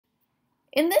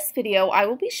In this video, I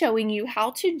will be showing you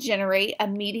how to generate a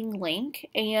meeting link,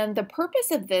 and the purpose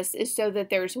of this is so that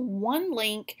there's one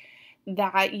link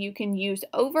that you can use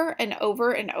over and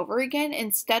over and over again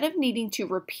instead of needing to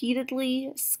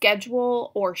repeatedly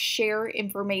schedule or share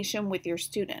information with your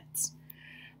students.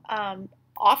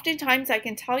 Oftentimes, I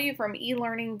can tell you from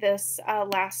e-learning this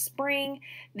last spring,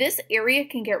 this area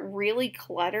can get really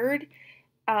cluttered,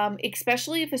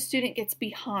 especially if a student gets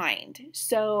behind.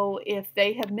 So if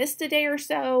they have missed a day or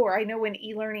so, or I know when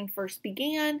e-learning first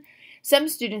began, some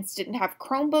students didn't have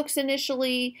Chromebooks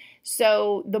initially.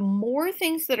 So the more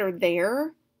things that are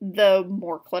there, the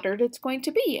more cluttered it's going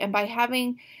to be. And by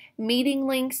having meeting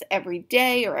links every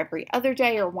day or every other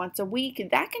day or once a week,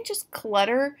 that can just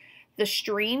clutter the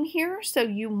stream here. So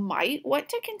you might want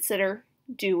to consider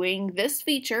doing this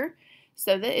feature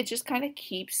so that it just kind of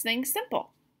keeps things simple.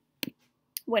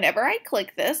 Whenever I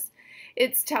click this,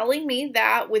 it's telling me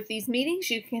that with these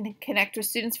meetings, you can connect with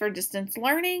students for distance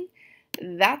learning.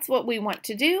 That's what we want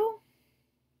to do.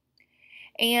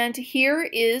 And here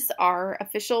is our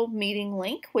official meeting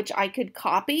link, which I could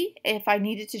copy if I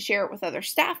needed to share it with other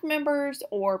staff members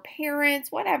or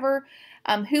parents, whatever,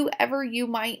 whoever you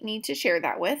might need to share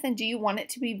that with. And do you want it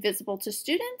to be visible to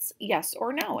students? Yes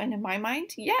or no? And in my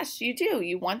mind, yes, you do.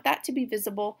 You want that to be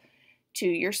visible to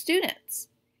your students.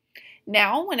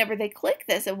 Now, whenever they click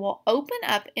this, it will open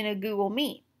up in a Google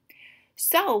Meet.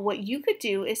 So what you could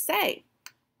do is say,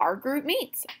 our group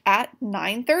meets at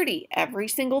 9:30 every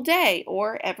single day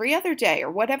or every other day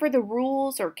or whatever the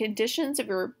rules or conditions of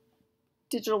your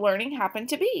digital learning happen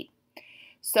to be.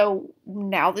 So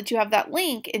now that you have that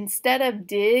link, instead of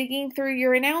digging through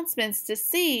your announcements to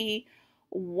see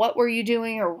what were you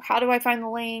doing or how do I find the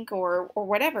link or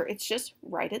whatever, it's just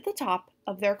right at the top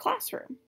of their classroom.